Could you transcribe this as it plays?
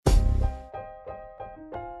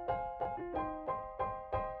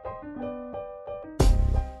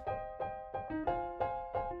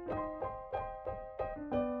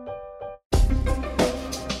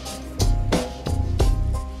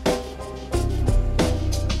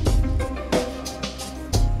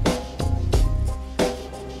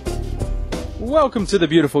Welcome to the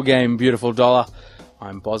beautiful game, Beautiful Dollar.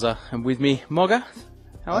 I'm Bozza, and with me, Mogga.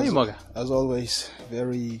 How are you, Mogga? As always,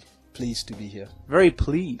 very pleased to be here. Very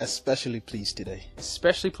pleased. Especially pleased today.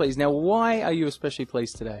 Especially pleased. Now, why are you especially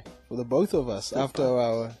pleased today? For the both of us, after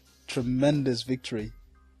our tremendous victory.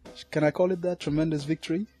 Can I call it that? Tremendous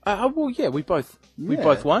victory? Well, yeah, we both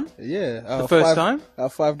won. Yeah. The first time. Our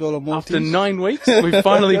 $5 Maltese. After 9 weeks, we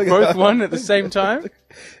finally both won at the same time.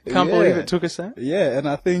 Can't believe it took us that. Yeah, and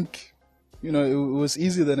I think, it was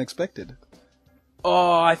easier than expected.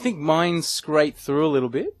 Oh, I think mine scraped through a little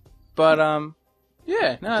bit. But,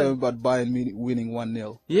 yeah, no. Talking about Bayern winning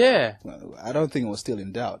 1-0. Yeah. Well, I don't think it was still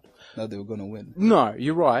in doubt that they were going to win. No,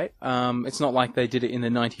 you're right. It's not like they did it in the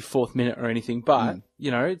 94th minute or anything, but,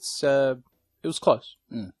 it was close.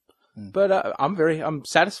 But I'm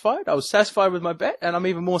satisfied. I was satisfied with my bet, and I'm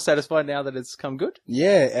even more satisfied now that it's come good.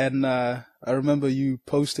 Yeah, and I remember you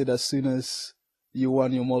posted as soon as you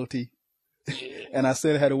won your multi. And I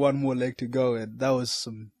still had one more leg to go, and that was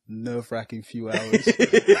some nerve-wracking few hours.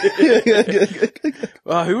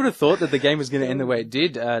 Well, who would have thought that the game was going to end the way it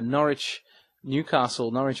did? Norwich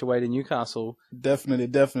away to Newcastle.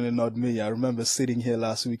 Definitely not me. I remember sitting here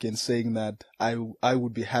last week and saying that I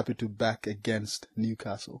would be happy to back against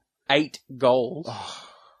Newcastle. 8 goals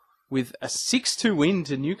with a 6-2 win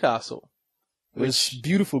to Newcastle. It was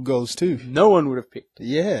beautiful goals too. No one would have picked.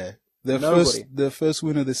 Yeah. The first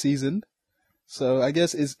win of the season. So I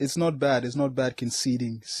guess it's not bad. It's not bad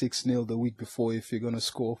conceding 6-0 the week before if you're going to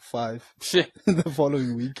score 5 the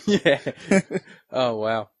following week. Yeah. Oh,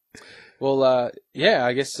 wow. Well,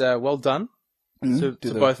 I guess well done to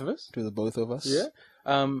both of us. To the both of us. Yeah.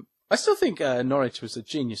 I still think Norwich was a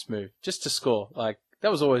genius move, just to score. Like, that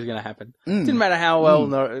was always going to happen. Didn't matter how well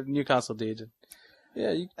Newcastle did.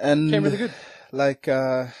 Yeah, you came really good. Like,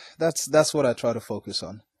 that's what I try to focus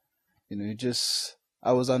on.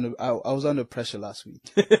 I was under pressure last week.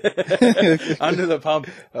 Under the pump.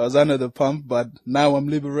 I was under the pump, but now I'm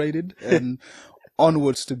liberated and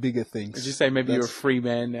onwards to bigger things. Did you say maybe you're a free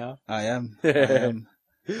man now? I am.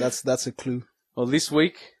 That's a clue. Well, this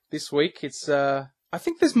week, it's, I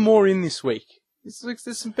think there's more in this week.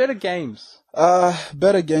 There's some better games.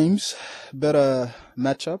 Better games, better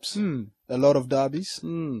matchups, a lot of derbies.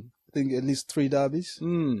 I think at least 3 derbies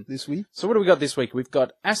this week. So what do we got this week? We've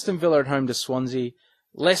got Aston Villa at home to Swansea,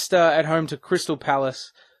 Leicester at home to Crystal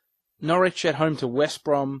Palace, Norwich at home to West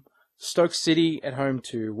Brom, Stoke City at home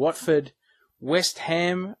to Watford, West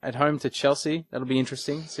Ham at home to Chelsea. That'll be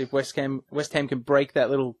interesting. See if West Ham can break that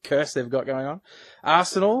little curse they've got going on.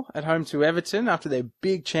 Arsenal at home to Everton after their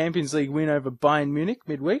big Champions League win over Bayern Munich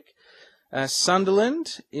midweek.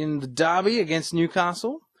 Sunderland in the derby against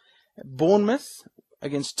Newcastle. Bournemouth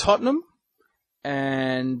against Tottenham.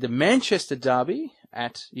 And the Manchester derby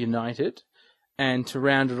at United. And to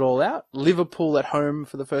round it all out, Liverpool at home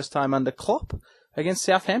for the first time under Klopp against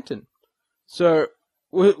Southampton. So,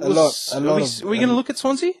 are we going to look at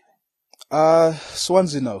Swansea?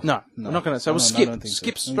 Swansea, no. No, we're not going to. So we'll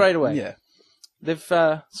skip straight away. Yeah.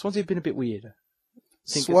 Swansea have been a bit weird. I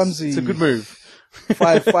think Swansea. It's a good move.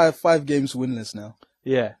 5 games winless now.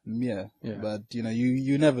 Yeah. Yeah. But,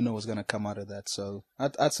 you never know what's going to come out of that. So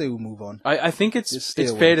I'd say we'll move on. I think it's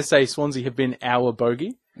fair to say Swansea have been our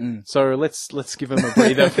bogey. So let's give them a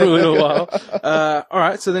breather for a little while. All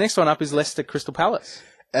right. So the next one up is Leicester Crystal Palace.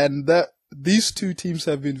 And these two teams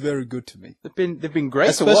have been very good to me. They've been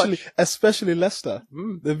great to watch. Especially Leicester.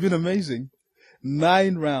 They've been amazing.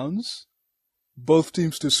 9 rounds, both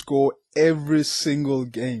teams to score every single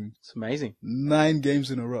game. It's amazing. 9 games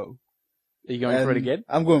in a row. Are you going for it again?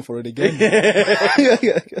 I'm going for it again.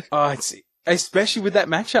 Especially with that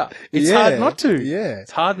matchup. It's hard not to. Yeah.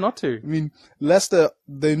 It's hard not to. I mean, Leicester,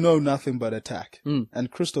 they know nothing but attack. And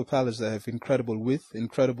Crystal Palace, they have incredible width,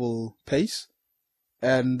 incredible pace.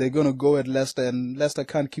 And they're going to go at Leicester, and Leicester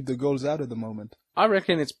can't keep the goals out at the moment. I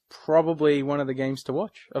reckon it's probably one of the games to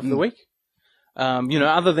watch of the week.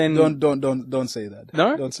 Other than... Don't say that.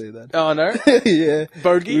 No? Don't say that. Oh, no? Yeah.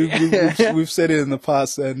 Bogey? We've said it in the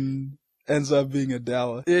past, and ends up being a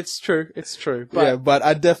dour. It's true. But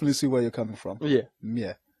I definitely see where you're coming from. Yeah.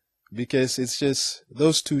 Yeah. Because it's just,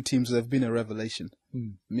 those two teams have been a revelation.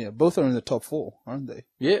 Yeah. Both are in the top 4, aren't they?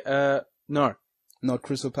 Yeah, no. Not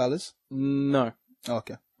Crystal Palace? No.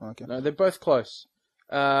 Okay. No, they're both close.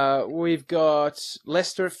 We've got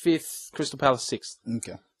Leicester 5th, Crystal Palace 6th.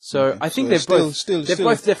 Okay. So I think they've both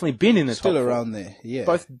definitely been in the top 4. Still around there, yeah.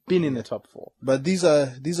 Both been in the top 4. But these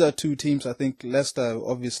are two teams. I think Leicester,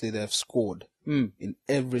 obviously, they have scored in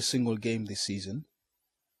every single game this season.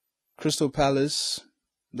 Crystal Palace,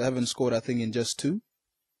 they haven't scored, I think, in just 2.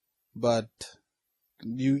 But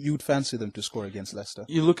you'd fancy them to score against Leicester.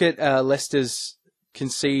 You look at Leicester's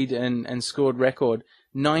concede and scored record,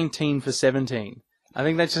 19 for 17. I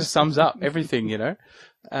think that just sums up everything, you know.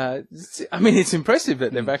 I mean, it's impressive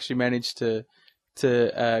that they've actually managed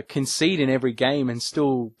to concede in every game and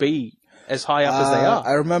still be as high up as they are.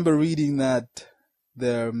 I remember reading that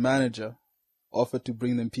their manager offered to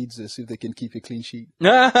bring them pizzas if they can keep a clean sheet.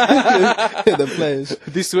 The players.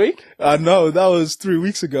 This week? No, that was 3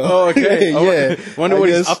 weeks ago. Oh, okay. Yeah. Wonder what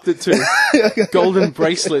he's upped it to. Golden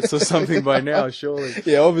bracelets or something by now, surely.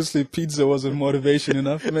 Yeah, obviously pizza wasn't motivation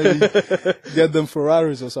enough. Maybe get them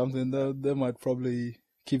Ferraris or something. They might probably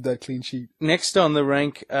keep that clean sheet. Next on the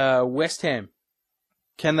rank, West Ham.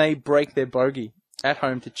 Can they break their bogey at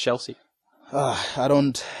home to Chelsea? I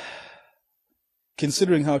don't...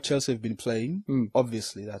 Considering how Chelsea have been playing,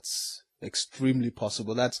 obviously that's extremely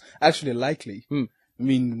possible. That's actually likely. I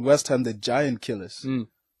mean, West Ham, they're giant killers,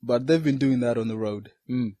 but they've been doing that on the road.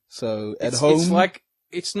 So at home, it's like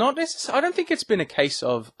it's not necessarily. I don't think it's been a case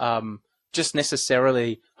of just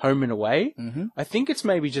necessarily home and away. I think it's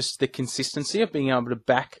maybe just the consistency of being able to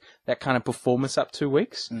back that kind of performance up 2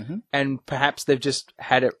 weeks, and perhaps they've just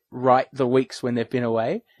had it right the weeks when they've been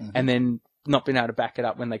away, and then not been able to back it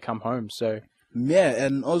up when they come home. So. Yeah,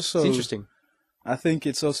 and also it's interesting. I think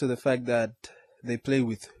it's also the fact that they play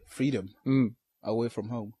with freedom away from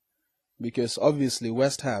home, because obviously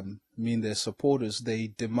West Ham, I mean their supporters,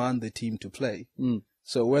 they demand the team to play.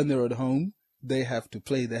 So when they're at home, they have to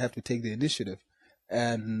play. They have to take the initiative,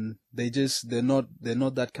 and they're not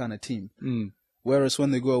that kind of team. Whereas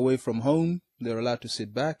when they go away from home, they're allowed to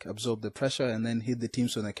sit back, absorb the pressure, and then hit the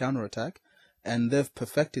teams on a counter attack, and they've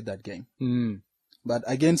perfected that game. But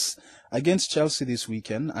against Chelsea this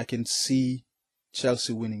weekend, I can see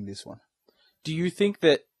Chelsea winning this one. Do you think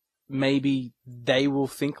that maybe they will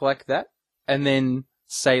think like that and then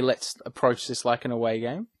say, let's approach this like an away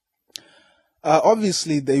game?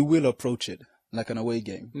 Obviously, they will approach it like an away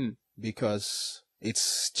game because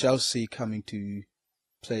it's Chelsea coming to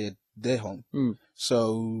play at their home.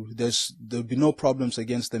 So there'll be no problems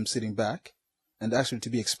against them sitting back, and actually to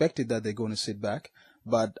be expected that they're going to sit back.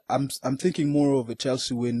 But I'm thinking more of a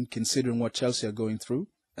Chelsea win, considering what Chelsea are going through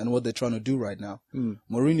and what they're trying to do right now.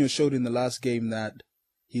 Mourinho showed in the last game that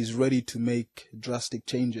he's ready to make drastic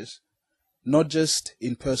changes, not just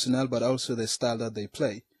in personnel, but also the style that they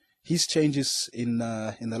play. His changes in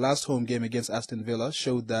the last home game against Aston Villa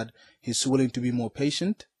showed that he's willing to be more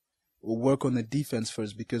patient, or work on the defense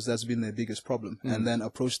first, because that's been their biggest problem, and then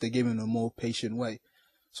approach the game in a more patient way.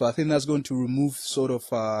 So I think that's going to remove sort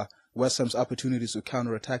of West Ham's opportunities to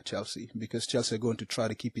counter-attack Chelsea, because Chelsea are going to try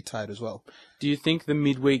to keep it tight as well. Do you think the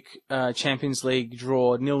midweek Champions League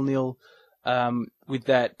draw 0-0 with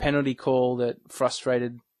that penalty call that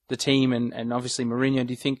frustrated the team and obviously Mourinho,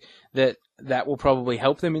 do you think that will probably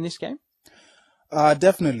help them in this game?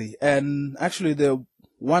 Definitely. And actually, the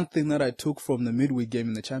one thing that I took from the midweek game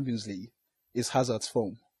in the Champions League is Hazard's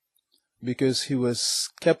form, because he was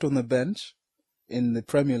kept on the bench in the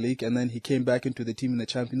Premier League, and then he came back into the team in the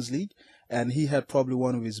Champions League, and he had probably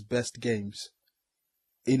one of his best games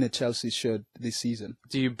in a Chelsea shirt this season.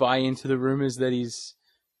 Do you buy into the rumours that he's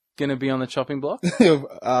going to be on the chopping block?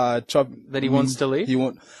 That he wants to leave? He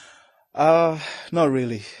won't. Not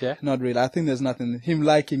really. Yeah? Not really. I think there's nothing. Him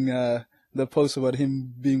liking the post about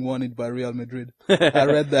him being wanted by Real Madrid. I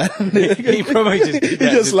read that. He probably just did that.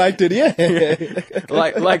 He just liked it, yeah.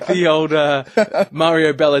 like the old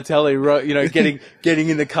Mario Balotelli wrote, you know, getting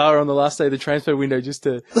in the car on the last day of the transfer window just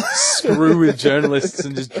to screw with journalists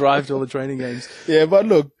and just drive to all the training games. Yeah, but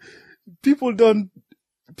look, people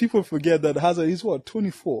forget that Hazard is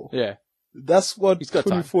 24. Yeah. That's what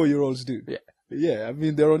 24-year-olds do. Yeah. Yeah, I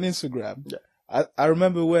mean, they're on Instagram. Yeah. I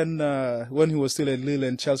remember when he was still at Lille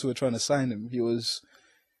and Chelsea were trying to sign him, he was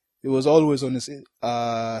always on his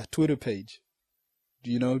Twitter page,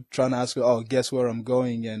 you know, trying to ask, guess where I'm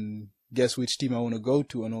going and guess which team I want to go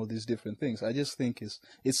to and all these different things. I just think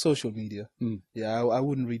it's social media. Yeah, I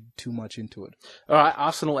wouldn't read too much into it. All right,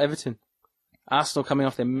 Arsenal-Everton. Arsenal coming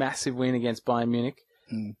off their massive win against Bayern Munich.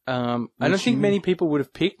 I don't think many people would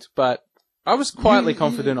have picked, but I was quietly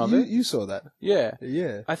confident of it. You saw that. Yeah.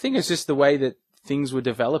 Yeah. I think it's just the way that things were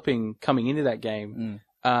developing coming into that game.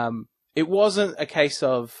 It wasn't a case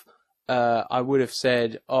of, I would have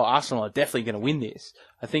said, Arsenal are definitely going to win this.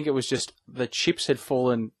 I think it was just the chips had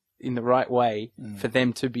fallen in the right way for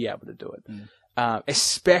them to be able to do it.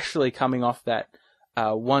 Especially coming off that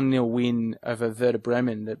 1-0 win over Werder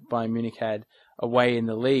Bremen that Bayern Munich had away in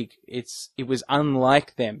the league. It was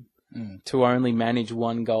unlike them to only manage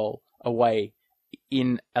one goal away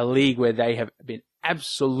in a league where they have been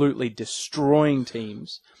absolutely destroying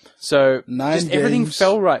teams. So everything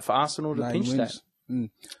fell right for Arsenal to pinch that.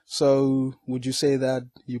 So would you say that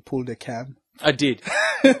you pulled a Cam? I did.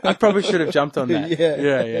 I probably should have jumped on that.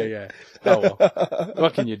 Yeah. Oh well.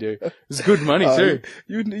 What can you do? It's good money too.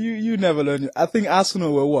 You never learn. I think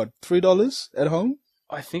Arsenal were what, $3 at home?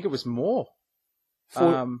 I think it was more.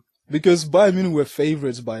 Because Bayern Munich were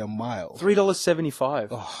favourites by a mile. $3.75.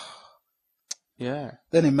 Oh. Yeah.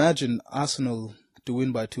 Then imagine Arsenal to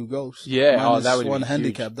win by 2 goals. Yeah. Minus that would one be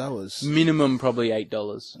handicap. Huge. That was minimum probably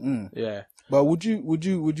 $8. Yeah. But would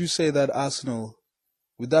you say that Arsenal,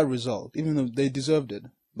 with that result, even though they deserved it,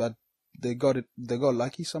 but they got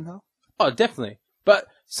lucky somehow? Oh, definitely. But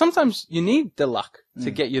sometimes you need the luck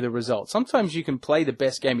to get you the result. Sometimes you can play the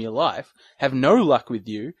best game of your life, have no luck with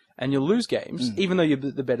you, and you'll lose games, even though you're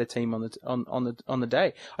the better team on the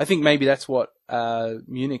day. I think maybe that's what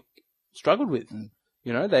Munich struggled with.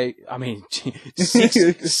 You know,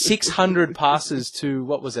 600 passes to,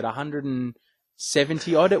 what was it,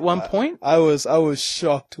 170 odd at one point? I was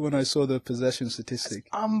shocked when I saw the possession statistic.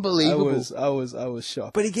 That's unbelievable. I was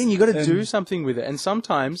shocked. But again, you got to do something with it. And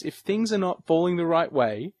sometimes, if things are not falling the right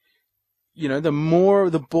way, you know, the more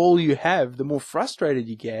the ball you have, the more frustrated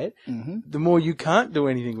you get, the more you can't do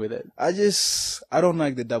anything with it. I don't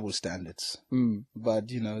like the double standards. But,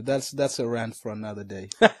 you know, that's a rant for another day.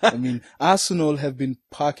 I mean, Arsenal have been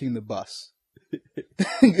parking the bus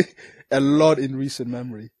a lot in recent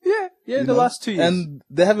memory. Yeah, the last 2 years. And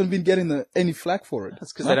they haven't been getting any flack for it.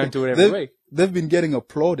 That's because they don't do it every week. They've been getting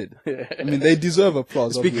applauded. I mean, they deserve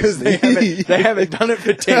applause. It's because they haven't done it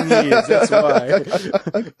for 10 years. That's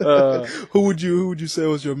why. Who would you say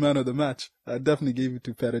was your man of the match? I definitely gave it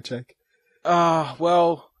to Petr Cech.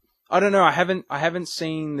 Well, I don't know. I haven't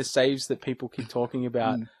seen the saves that people keep talking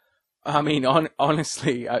about. I mean,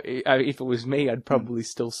 honestly, if it was me, I'd probably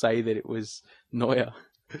still say that it was Neuer.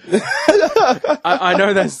 I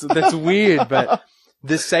know that's weird, but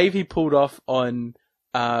the save he pulled off on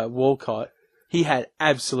Walcott, he had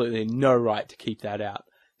absolutely no right to keep that out.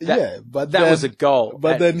 But that was a goal.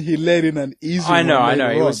 But then he let in an easy one. I know.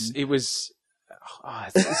 It was.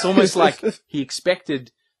 It's almost like he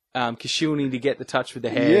expected Koscielny to get the touch with the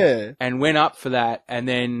head, and went up for that, and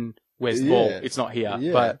then where's the ball? It's not here.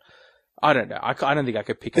 But I don't know. I don't think I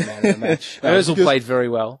could pick a man in the match. Ozil played very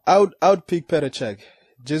well. I would pick Petr Cech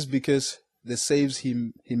just because the saves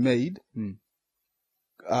he made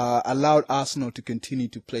allowed Arsenal to continue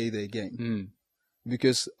to play their game.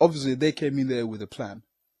 Because obviously they came in there with a plan.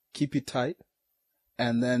 Keep it tight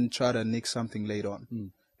and then try to nick something late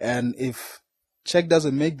on. And if Cech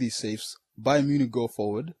doesn't make these saves, Bayern Munich go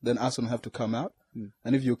forward, then Arsenal have to come out.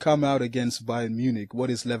 And if you come out against Bayern Munich,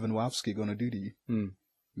 what is Lewandowski going to do to you?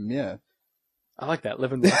 Yeah. I like that,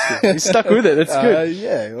 Lewandowski. He stuck with it. That's good.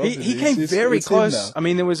 Yeah. He came very close. I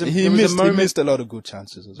mean, there was a he missed a lot of good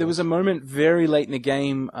chances as well. There was a moment very late in the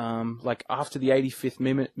game, like after the 85th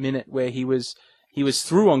minute where he was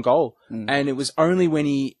through on goal. And it was only when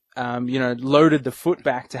he, loaded the foot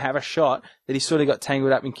back to have a shot that he sort of got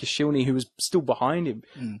tangled up in Koscielny, who was still behind him.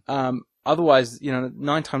 Otherwise,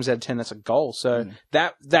 9 times out of 10, that's a goal. So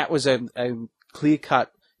that was a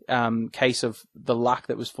clear-cut case of the luck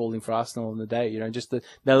that was falling for Arsenal on the day. Just the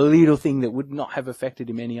little thing that would not have affected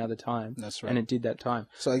him any other time. That's right. And it did that time.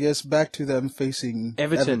 So I guess back to them facing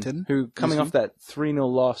Everton who coming off that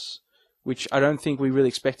 3-0 loss, which I don't think we really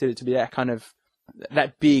expected it to be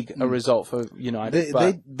that big a result for United.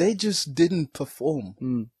 They just didn't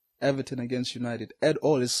perform. Everton against United at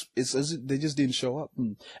all. It's as if they just didn't show up.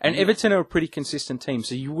 And Everton are a pretty consistent team,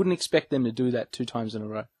 so you wouldn't expect them to do that 2 times in a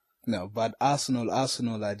row. No, but Arsenal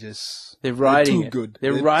are just... They're riding too it. Good.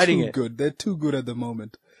 They're riding too it. Good. They're too good at the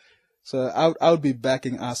moment. So I would be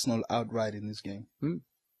backing Arsenal outright in this game.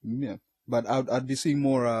 Yeah. But I'd be seeing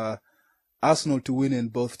more Arsenal to win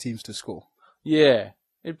and both teams to score. Yeah.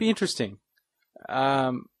 It'd be interesting.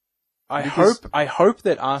 I hope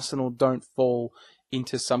that Arsenal don't fall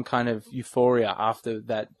into some kind of euphoria after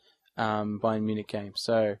that Bayern Munich game.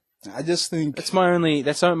 So I just think that's my only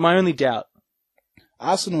doubt.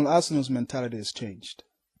 Arsenal's mentality has changed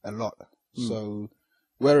a lot. So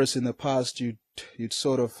whereas in the past you'd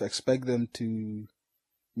sort of expect them to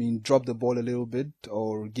drop the ball a little bit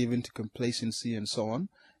or give in to complacency and so on,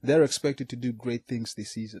 they're expected to do great things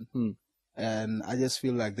this season. And I just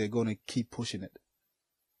feel like they're going to keep pushing it.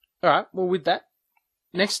 All right. Well, with that,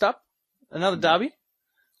 next up, another derby,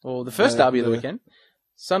 or the first derby of the weekend,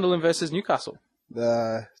 Sunderland versus Newcastle.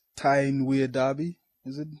 The Tyne Weir derby.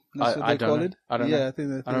 Is it? That's what they call it? I don't know. Yeah, I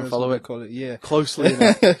think I don't follow it. Call it. Yeah, closely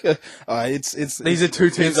enough. These are two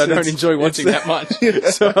teams I don't enjoy watching that much,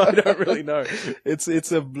 so I don't really know.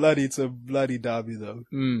 It's a bloody derby though.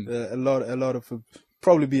 Mm. A lot of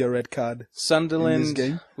probably be a red card. Sunderland in this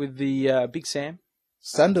game. With the Big Sam.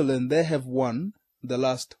 Sunderland, they have won the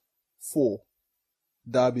last 4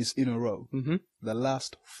 derbies in a row. Mm-hmm. The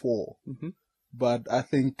last 4. Mm-hmm. But I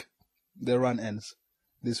think their run ends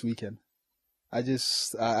this weekend. I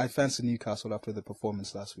fancy Newcastle after the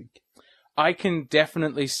performance last week. I can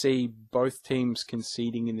definitely see both teams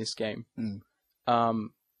conceding in this game.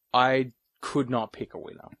 I could not pick a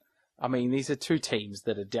winner. I mean, these are two teams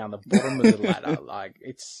that are down the bottom of the ladder. Like,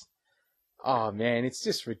 it's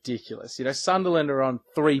just ridiculous. You know, Sunderland are on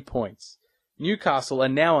 3 points. Newcastle are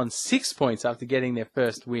now on 6 points after getting their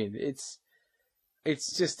first win. It's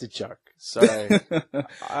just a joke. So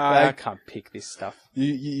I can't pick this stuff.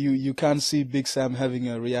 You can't see Big Sam having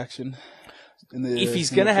a reaction. If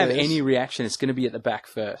he's going to have any reaction, it's going to be at the back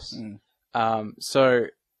first.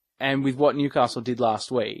 And with what Newcastle did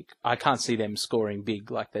last week, I can't see them scoring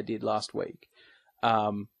big like they did last week.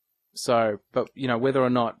 But you know, whether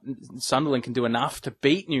or not Sunderland can do enough to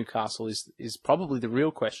beat Newcastle is probably the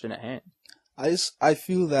real question at hand. I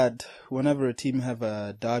feel that whenever a team have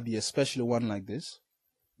a derby, especially one like this,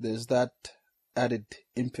 there's that added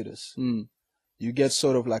impetus. You get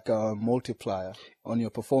sort of like a multiplier on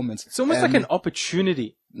your performance. It's almost like an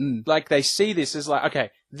opportunity. Like they see this as like,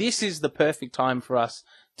 okay, this is the perfect time for us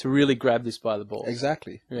to really grab this by the balls.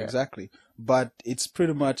 Exactly. But it's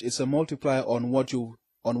pretty much, it's a multiplier on what you're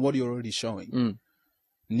already showing.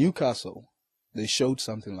 Newcastle, they showed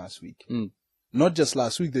something last week. Not just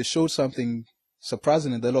last week, they showed something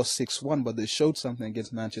surprisingly. They lost 6-1, but they showed something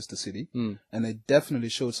against Manchester City. And they definitely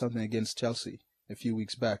showed something against Chelsea a few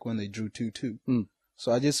weeks back when they drew 2-2.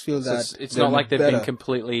 So I just feel that it's not like they've been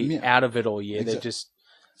completely out of it all year. They've just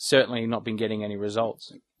certainly not been getting any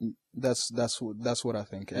results. That's what I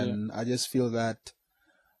think. And I just feel that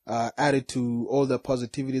added to all the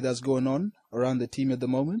positivity that's going on around the team at the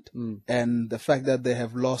moment, and the fact that they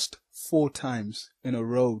have lost 4 times in a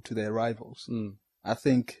row to their rivals, I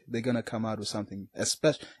think they're gonna come out with something,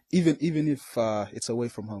 especially even if it's away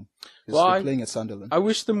from home. They're playing at Sunderland. I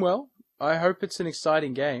wish them well. I hope it's an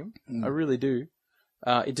exciting game. I really do.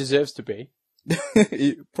 It deserves to be.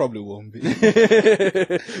 It probably won't be.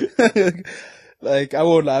 Like, I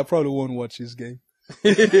won't lie, I probably won't watch this game.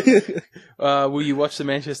 Will you watch the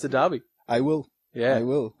Manchester Derby? I will. Yeah.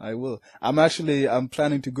 I will. I'm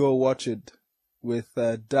planning to go watch it with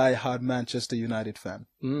a die-hard Manchester United fan.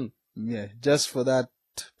 Yeah, just for that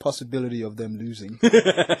possibility of them losing.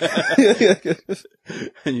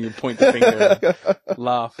 And you can point the finger and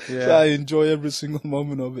laugh. Yeah. So I enjoy every single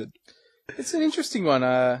moment of it. It's an interesting one.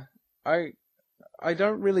 I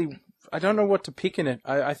don't know what to pick in it.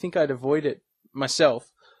 I think I'd avoid it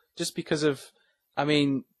myself, just because of, I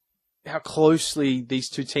mean, how closely these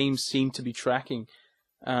two teams seem to be tracking.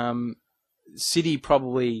 City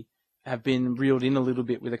probably have been reeled in a little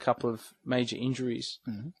bit with a couple of major injuries.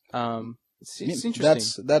 It's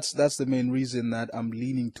interesting. That's the main reason that I'm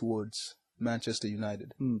leaning towards Manchester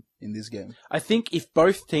United in this game. I think if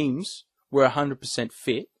both teams were 100%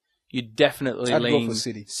 fit, you'd definitely lean go for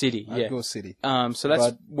City. I'd go City. So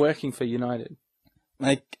that's working for United.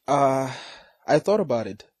 Like, I thought about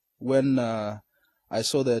it when I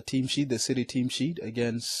saw the City team sheet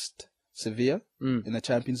against Sevilla in the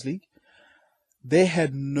Champions League. They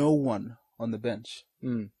had no one on the bench.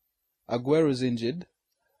 Aguero's injured.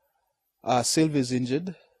 Silva's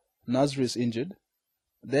injured. Nasri's injured.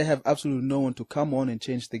 They have absolutely no one to come on and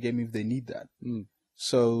change the game if they need that.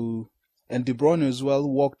 So, and De Bruyne as well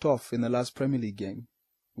walked off in the last Premier League game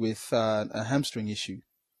with a hamstring issue.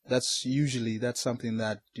 That's something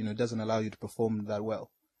that, doesn't allow you to perform that well.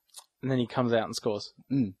 And then he comes out and scores.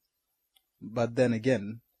 But then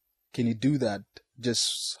again, can he do that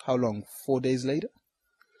just, how long, 4 days later?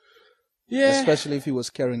 Yeah. Especially if he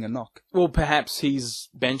was carrying a knock. Well, perhaps he's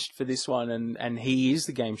benched for this one and he is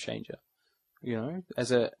the game changer.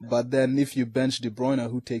 But then if you bench De Bruyne,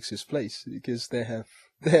 who takes his place? Because they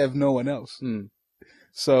have no one else.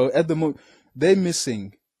 So at the moment, they're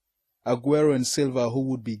missing Aguero and Silva, who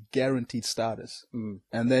would be guaranteed starters.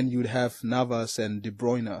 And then you'd have Navas and De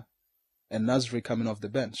Bruyne and Nasri coming off the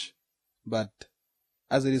bench. But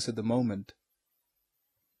as it is at the moment,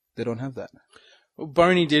 they don't have that. Well,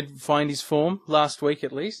 Boney did find his form last week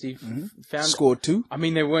at least. He scored 2. I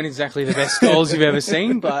mean, they weren't exactly the best goals you've ever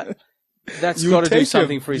seen, but that's got to do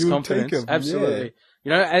something for his confidence. Absolutely.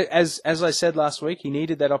 Yeah. As I said last week, he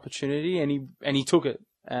needed that opportunity and he took it.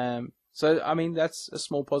 So, I mean, that's a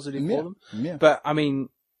small positive for them. Yeah. But, I mean,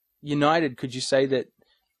 United, could you say that,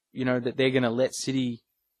 that they're going to let City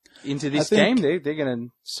into this game? They're going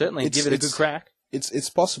to certainly give it a good crack. It's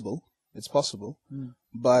possible. It's possible.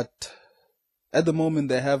 But at the moment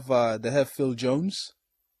they have Phil Jones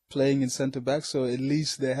playing in centre back, so at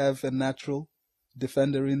least they have a natural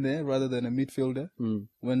defender in there rather than a midfielder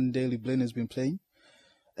when Daley Blind has been playing.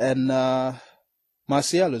 And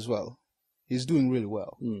Martial as well. He's doing really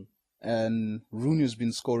well. And Rooney has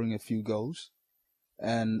been scoring a few goals.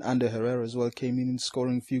 And Ander Herrera as well came in and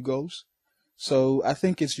scoring a few goals. So I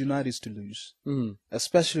think it's United's to lose.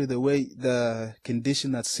 Especially the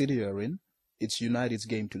condition that City are in. It's United's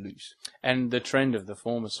game to lose. And the trend of the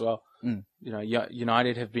form as well.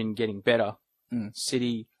 United have been getting better.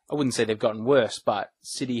 City, I wouldn't say they've gotten worse, but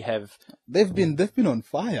City have... They've been on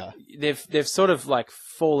fire. They've sort of like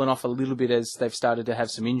fallen off a little bit as they've started to have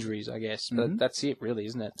some injuries, I guess. But that's it really,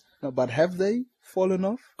 isn't it? No, but have they fallen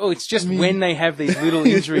off? Oh, it's just when they have these little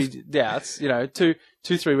injury doubts.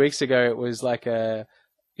 2-3 weeks ago it was like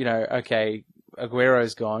okay,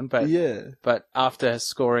 Aguero's gone, but after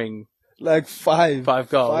scoring like five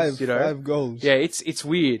goals, five goals. Yeah, it's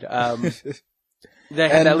weird. They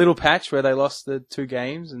had that little patch where they lost the 2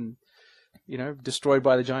 games and, destroyed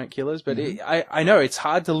by the giant killers. But I know it's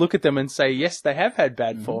hard to look at them and say, yes, they have had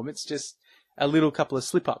bad form. It's just a little couple of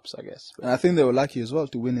slip-ups, I guess. And I think they were lucky as well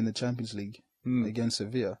to win in the Champions League against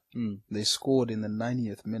Sevilla. They scored in the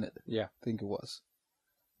 90th minute. Yeah. I think it was.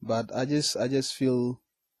 But I just feel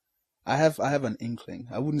I have an inkling.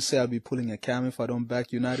 I wouldn't say I'll be pulling a cam if I don't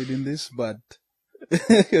back United in this, but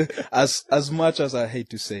as much as I hate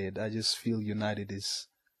to say it, I just feel United is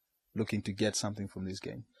looking to get something from this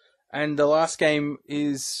game. And the last game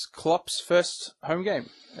is Klopp's first home game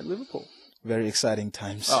at Liverpool. Very exciting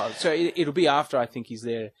times. Oh, so it'll be after I think he's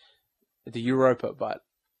there at the Europa, but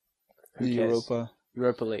who cares?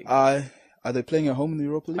 Europa League. Are they playing at home in the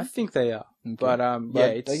Europa League? I think they are. Okay. But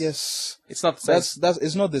I guess it's not the same.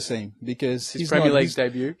 It's not the same because his Premier League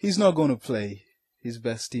debut. He's not going to play his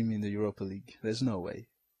best team in the Europa League. There's no way.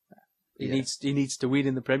 He needs to win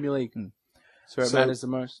in the Premier League. So it matters the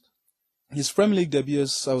most. His Premier League debut,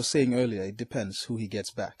 as I was saying earlier, it depends who he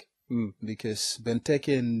gets back. Because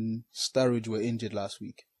Benteke and Sturridge were injured last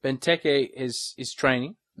week. Benteke is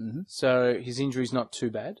training, so his injury's not too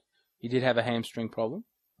bad. He did have a hamstring problem,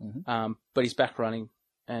 but he's back running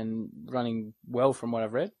and running well from what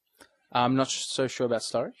I've read. I'm not so sure about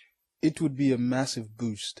Sturridge. It would be a massive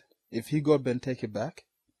boost. If he got Benteke back,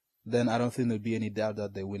 then I don't think there'd be any doubt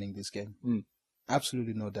that they're winning this game.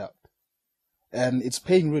 Absolutely no doubt. And it's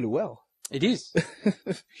paying really well. It is.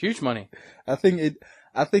 Huge money. I think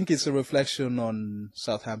it's a reflection on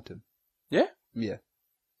Southampton. Yeah? Yeah.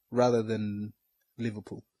 Rather than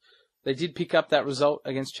Liverpool. They did pick up that result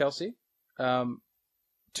against Chelsea.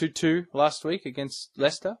 2-2 last week against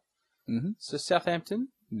Leicester. So Southampton,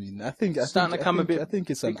 I think it's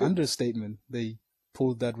an understatement. They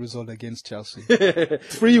pulled that result against Chelsea.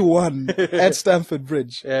 3-1 at Stamford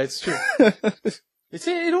Bridge. Yeah, it's true.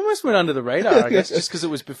 It almost went under the radar, I guess, just because it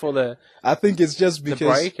was before the. I think it's just because the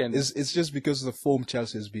break and it's just because of the form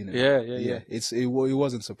Chelsea has been in. Yeah. It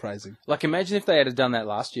wasn't surprising. Like, imagine if they had done that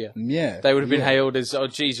last year. Yeah, they would have been hailed as, "Oh,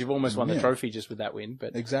 geez, you've almost won the trophy just with that win."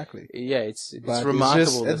 But exactly. Yeah, it's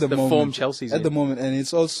remarkable the form Chelsea's at the moment, and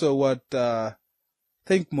it's also what I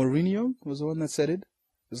think Mourinho was the one that said it.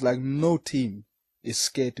 It's like no team is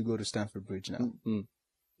scared to go to Stamford Bridge now.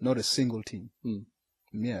 Not a single team.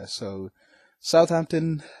 Yeah, so.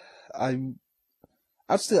 Southampton, I'd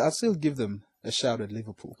still give them a shout at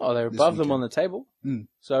Liverpool. Oh, they're above them on the table.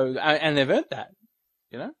 So, and they've earned that,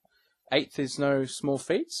 8th is no small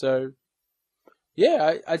feat. So,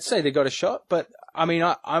 yeah, I'd say they got a shot. But I mean,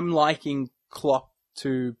 I'm liking Klopp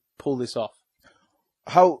to pull this off.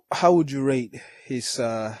 How would you rate his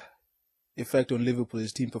effect on Liverpool,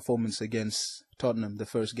 his team performance against Tottenham, the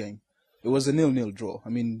first game? It was a 0-0 draw. I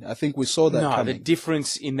mean, I think we saw that coming. The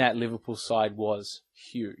difference in that Liverpool side was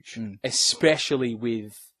huge, especially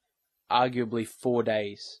with arguably 4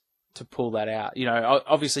 days to pull that out.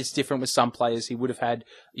 Obviously it's different with some players. He would have had,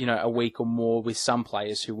 a week or more with some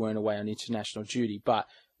players who weren't away on international duty. But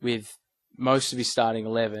with most of his starting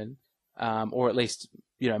 11, or at least,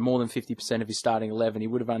 more than 50% of his starting 11, he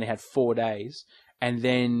would have only had 4 days. And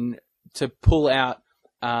then to pull out,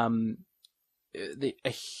 a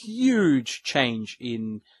huge change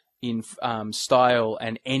in style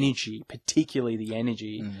and energy, particularly the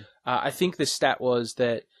energy. I think the stat was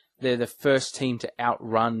that they're the first team to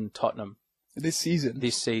outrun Tottenham this season.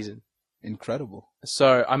 incredible.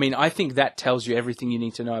 So, I mean, I think that tells you everything you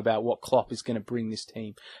need to know about what Klopp is going to bring this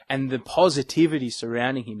team. And the positivity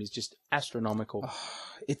surrounding him is just astronomical.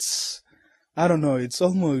 I don't know, it's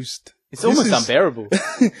almost unbearable.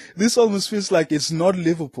 This almost feels like it's not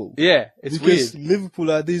Liverpool. Yeah, it's because weird.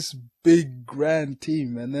 Liverpool are this big, grand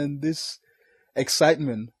team, and then this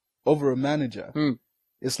excitement over a manager.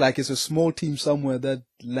 It's like it's a small team somewhere that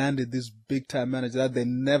landed this big-time manager that they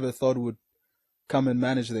never thought would come and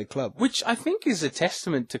manage their club. Which I think is a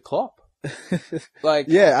testament to Klopp.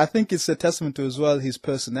 Yeah, I think it's a testament to as well his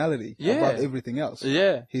personality above everything else.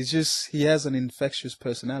 Yeah. He has an infectious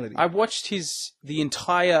personality. I watched the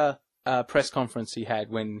entire press conference he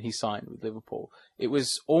had when he signed with Liverpool. It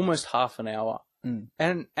was almost half an hour.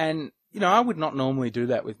 And you know, I would not normally do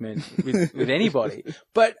that with with anybody,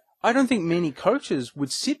 but I don't think many coaches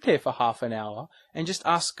would sit there for half an hour and just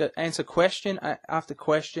answer question after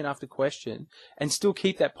question after question and still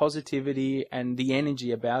keep that positivity and the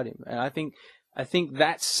energy about him. And I think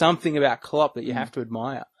that's something about Klopp that you have to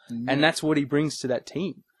admire. And that's what he brings to that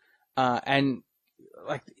team. And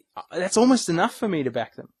like, that's almost enough for me to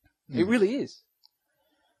back them. It really is.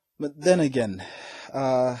 But then again,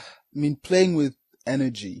 I mean, playing with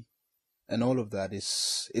energy and all of that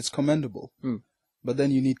it's commendable. But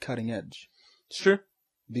then you need cutting edge. It's true.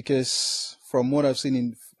 Because from what I've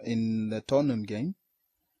seen in the Tottenham game,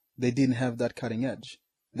 they didn't have that cutting edge.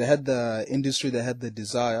 They had the industry, they had the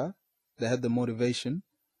desire, they had the motivation,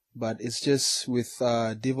 but it's just with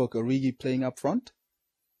Divock Origi playing up front,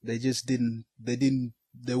 they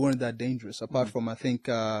weren't that dangerous. Apart from, I think,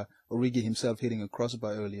 Origi himself hitting a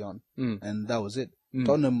crossbar early on. And that was it.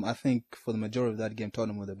 Tottenham, I think, for the majority of that game,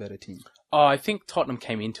 Tottenham were the better team. Oh, I think Tottenham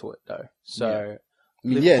came into it, though. So... Yeah.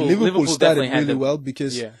 I mean, Liverpool started really well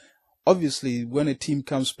because obviously when a team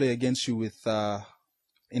comes play against you with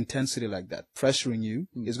intensity like that, pressuring you,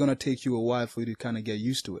 it's going to take you a while for you to kind of get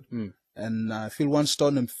used to it. And I feel once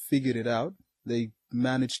Tottenham figured it out, they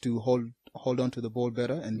managed to hold on to the ball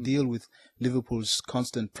better and deal with Liverpool's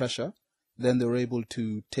constant pressure. Then they were able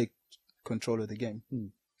to take control of the game.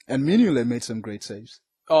 And Mignolet made some great saves.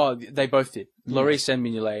 Oh, they both did. Lloris and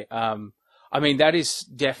Mignolet. I mean, that is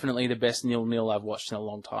definitely the best 0-0 I've watched in a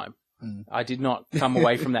long time. I did not come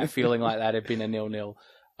away from that feeling like that had been a 0-0.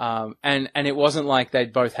 And it wasn't like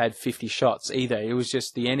they'd both had 50 shots either. It was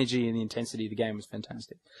just the energy and the intensity of the game was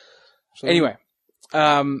fantastic. So, anyway,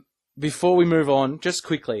 before we move on, just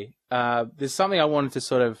quickly, there's something I wanted to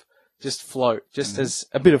sort of just float, just as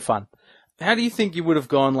a bit of fun. How do you think you would have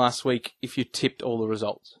gone last week if you tipped all the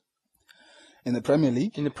results? In the Premier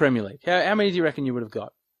League? In the Premier League. How many do you reckon you would have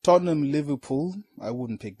got? Tottenham, Liverpool, I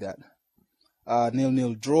wouldn't pick that.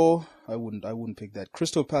 0-0 draw, I wouldn't pick that.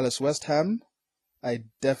 Crystal Palace, West Ham, I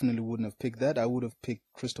definitely wouldn't have picked that. I would have picked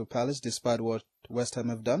Crystal Palace despite what West Ham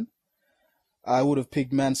have done. I would have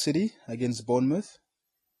picked Man City against Bournemouth.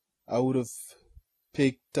 I would have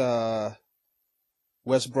picked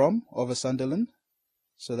West Brom over Sunderland.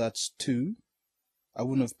 So that's 2. I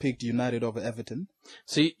wouldn't have picked United over Everton.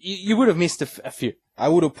 So you would have missed a few. I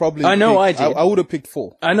would have probably... I did. I would have picked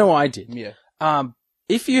 4. I know I did. Yeah.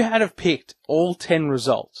 If you had have picked all 10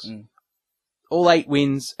 results, all 8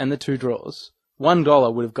 wins and the 2 draws,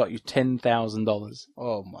 $1 would have got you $10,000.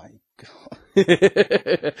 Oh my God.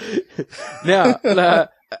 Now,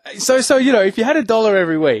 so you know, if you had $1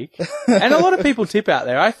 every week, and a lot of people tip out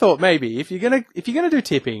there, I thought maybe if you're gonna do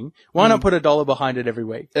tipping, why not put $1 behind it every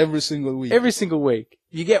week? Every single week. Every single week.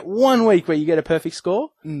 You get 1 week where you get a perfect score,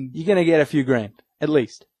 you're gonna get a few grand, at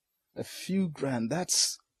least. A few grand.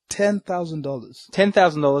 That's $10,000.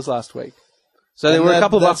 $10,000 last week. So there were a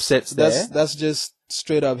couple of upsets there. That's just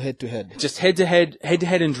straight up head to head. Just head to head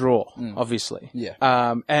and draw, obviously. Yeah.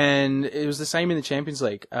 And it was the same in the Champions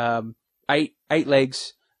League. 8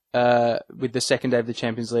 legs, with the second day of the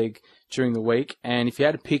Champions League during the week. And if you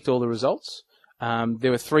had picked all the results,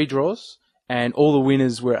 there were 3 draws and all the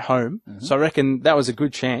winners were at home. So I reckon that was a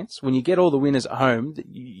good chance. When you get all the winners at home,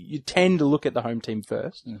 you tend to look at the home team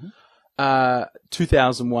first.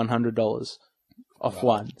 $2,100 off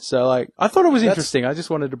one. So like, I thought it was interesting. I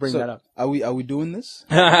just wanted to bring that up. Are we doing this?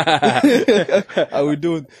 Are we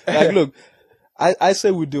doing, like, look, I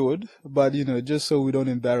say we do it, but you know, just so we don't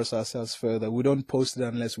embarrass ourselves further, we don't post it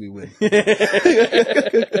unless we win.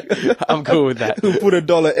 I'm cool with that. We put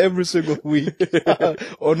 $1 every single week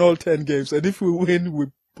on all 10 games, and if we win, we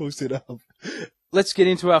post it up. Let's get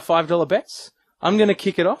into our $5 bets. I'm going to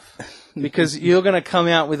kick it off because you're going to come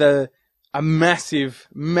out with a massive,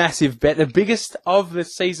 massive bet, the biggest of the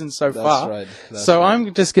season so far. That's right. So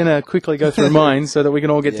I'm just going to quickly go through mine so that we can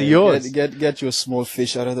all get to yours. Get your small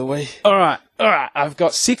fish out of the way. All right. I've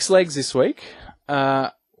got 6 legs this week.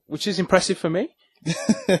 1 which is impressive for me.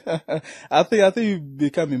 I think you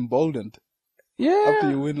become emboldened. Yeah.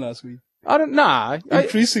 After you win last week. I don't know.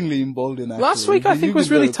 Increasingly emboldened. Actually. Last week I think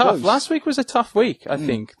was really tough. Last week was a tough week, I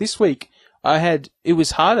think. This week it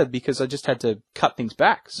was harder because I just had to cut things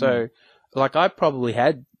back. So, like, I probably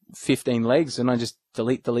had 15 legs and I just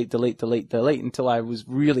delete until I was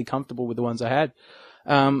really comfortable with the ones I had.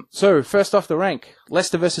 So first off the rank,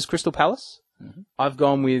 Leicester versus Crystal Palace. Mm-hmm. I've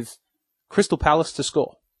gone with Crystal Palace to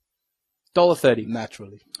score. $1.30.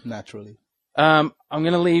 Naturally. I'm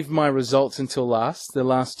going to leave my results until the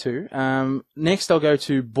last two. Next I'll go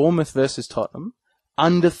to Bournemouth versus Tottenham,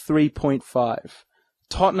 under 3.5.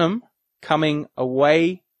 Tottenham coming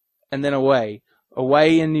away and then away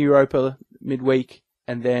in Europa midweek,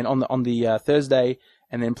 and then on the Thursday,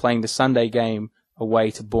 and then playing the Sunday game away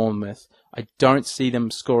to Bournemouth. I don't see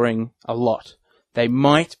them scoring a lot. They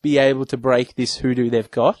might be able to break this hoodoo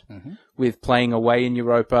they've got with playing away in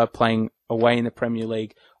Europa, playing away in the Premier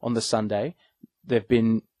League on the Sunday. They've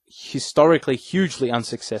been historically hugely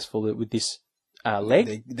unsuccessful with this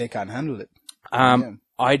leg. They can't handle it.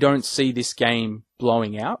 I don't see this game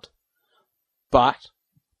blowing out, but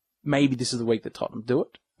maybe this is the week that Tottenham do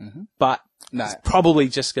it. Mm-hmm. But it's probably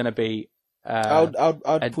just going to be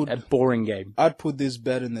a boring game. I'd put this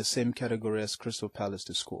bet in the same category as Crystal Palace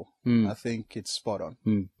to score. I think it's spot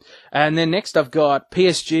on. And then next I've got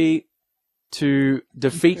PSG to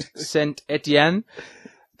defeat Saint Etienne.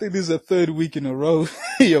 I think this is the third week in a row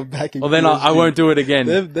you're backing. Well, then I won't do it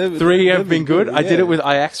again. Three have been good. Yeah. I did it with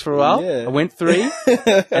Ajax for a while. Yeah. I went 3,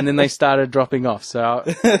 and then they started dropping off. So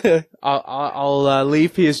I'll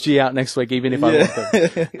leave PSG out next week, even if I want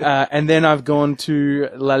them. And then I've gone to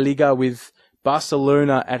La Liga with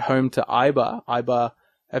Barcelona at home to Eibar. Eibar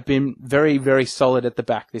have been very, very solid at the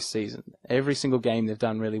back this season. Every single game they've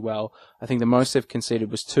done really well. I think the most they've conceded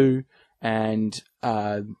was 2, and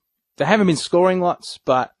they haven't been scoring lots,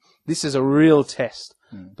 but this is a real test.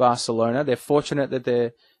 Barcelona. They're fortunate that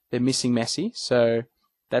they're missing Messi, so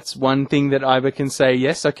that's one thing that Eibar can say.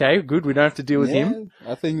 Yes, okay, good. We don't have to deal with him.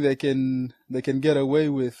 I think they can get away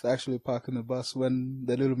with actually parking the bus when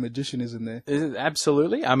the little magician is in there.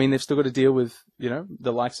 Absolutely. I mean, they've still got to deal with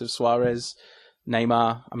the likes of Suarez,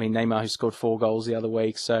 Neymar. I mean, Neymar who scored 4 goals the other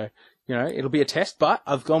week, so. It'll be a test, but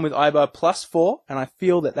I've gone with Eibar +4, and I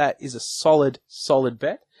feel that is a solid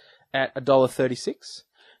bet at $1.36,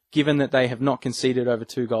 given that they have not conceded over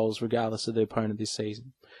 2 goals regardless of the opponent this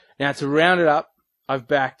season. Now, to round it up, I've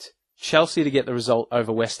backed Chelsea to get the result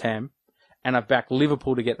over West Ham, and I've backed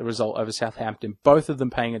Liverpool to get the result over Southampton, both of them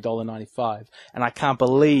paying $1.95, and I can't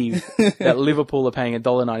believe that Liverpool are paying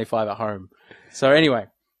 $1.95 at home. So anyway,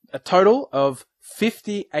 a total of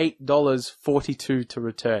 $58.42 to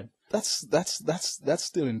return. That's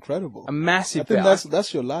still incredible. A massive bet. I think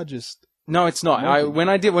that's your largest. No, it's not.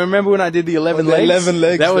 Remember when I did the 11 legs? 11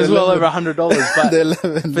 legs. That was well over $100. But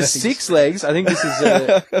for legs. 6 legs, I think this is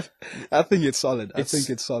I think it's solid. I think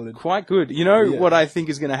it's solid. Quite good. What I think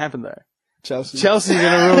is going to happen though? Chelsea's going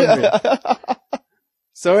to ruin me.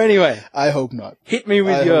 So anyway. I hope not. Hit me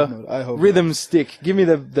with your rhythm stick. Give me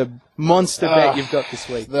the monster bet you've got this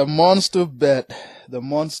week. The monster bet. The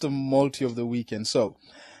monster multi of the weekend. So,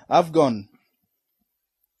 I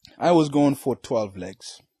was going for 12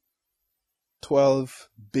 legs. 12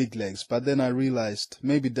 big legs. But then I realized,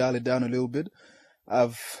 maybe dial it down a little bit.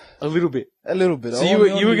 A little bit. So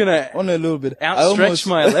you were going to only a little bit. Outstretch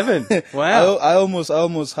my 11. Wow. I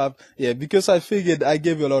almost have, because I figured I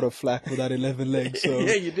gave you a lot of flack for that 11 legs. So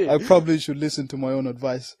yeah, you did. I probably should listen to my own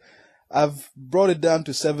advice. I've brought it down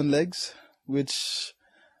to 7 legs, which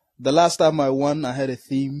the last time I won, I had a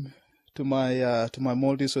theme to my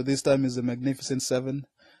multi. So this time is the Magnificent 7,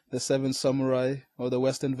 the 7 Samurai, or the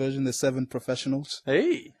Western version, the 7 Professionals.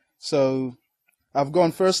 Hey. So I've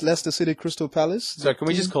gone first, Leicester City, Crystal Palace. So can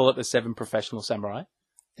we just call it the 7 Professional Samurai?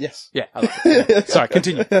 Yes. Yeah. I like it. Sorry,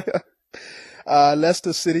 continue.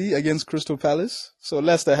 Leicester City against Crystal Palace. So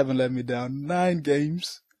Leicester haven't let me down. 9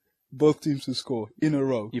 games, both teams to score in a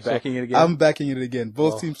row. You backing it again? I'm backing it again.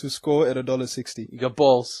 Both teams to score at $1.60. You got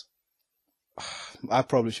balls. I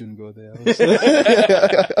probably shouldn't go there.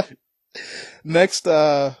 Next,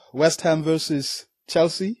 West Ham versus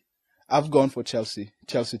Chelsea. I've gone for Chelsea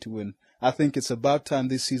to win. I think it's about time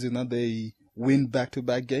this season that they win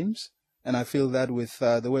back-to-back games. And I feel that with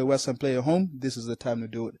the way West Ham play at home, this is the time to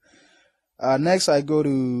do it. Next, I go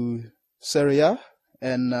to Serie A,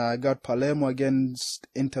 and I got Palermo against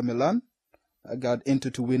Inter Milan. I got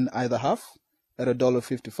Inter to win either half at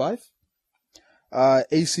 $1.55.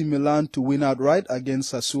 AC Milan to win outright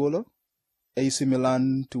against Sassuolo. AC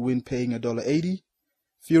Milan to win paying $1.80.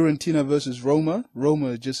 Fiorentina versus Roma. Roma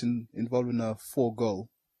is just involved in a 4-goal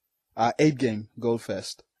 8-game Gold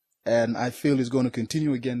Fest. And I feel it's going to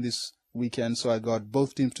continue again this weekend. So I got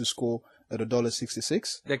both teams to score at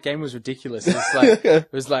 $1.66. That game was ridiculous. It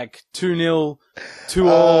was like 2-0,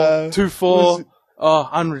 2-all, 2-4.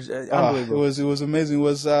 Unbelievable. It was amazing. It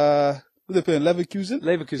was, who they playing? Leverkusen?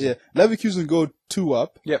 Leverkusen. Yeah. Leverkusen go 2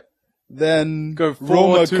 up. Yep. Then Go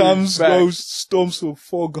Roma 4-2 comes, back. goes, storms to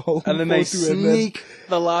 4 goals. And then they sneak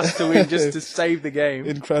the last 2 in just to save the game.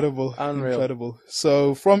 Incredible. Unreal. Incredible.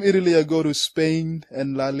 So from Italy, I go to Spain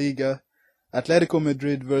and La Liga. Atletico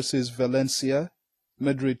Madrid versus Valencia.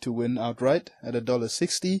 Madrid to win outright at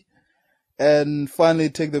 $1.60. And finally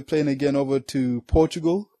take the plane again over to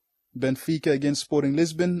Portugal. Benfica against Sporting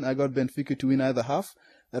Lisbon. I got Benfica to win either half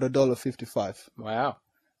at $1.55. Wow.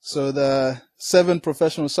 So the 7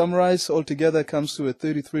 professional samurais altogether comes to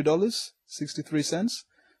 $33.63.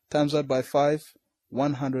 Times that by 5,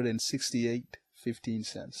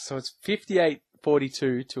 $168.15. So it's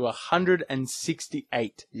 58.42 to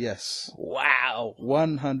 168. Yes. Wow.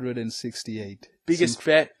 168. Biggest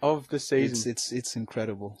bet of the season. It's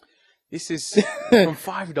incredible. This is from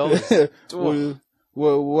 $5.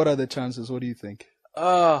 Well, what are the chances? What do you think?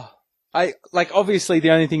 Obviously the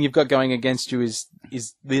only thing you've got going against you is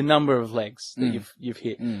the number of legs that you've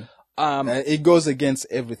hit. It goes against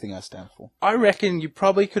everything I stand for. I reckon you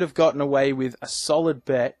probably could have gotten away with a solid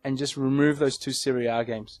bet and just remove those 2 Serie A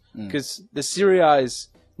games. Because the Serie A is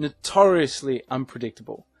notoriously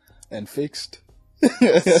unpredictable. And fixed.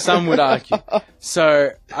 Some would argue.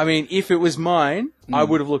 So, I mean, if it was mine, I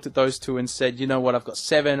would have looked at those 2 and said, you know what, I've got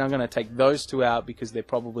 7, I'm going to take those 2 out because they're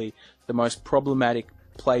probably the most problematic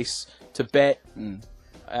place to bet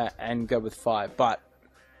and go with 5. But,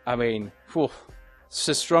 I mean, it's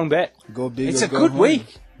a strong bet. Go big it's or a go good home.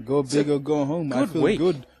 week. Go big or go home. I feel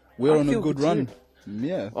good. We're on a good run.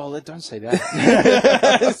 Yeah. Oh, don't say that.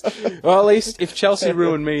 Well, at least if Chelsea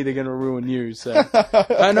ruin me, they're going to ruin you. So,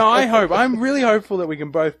 no, I'm really hopeful that we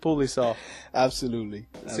can both pull this off. Absolutely.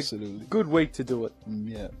 It's Absolutely. a good week to do it.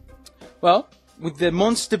 Yeah. Well, with the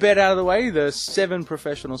monster bet out of the way, the 7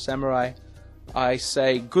 professional samurai, I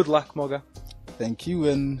say good luck, Moga. Thank you,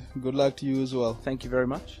 and good luck to you as well. Thank you very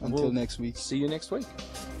much. Until next week. See you next week.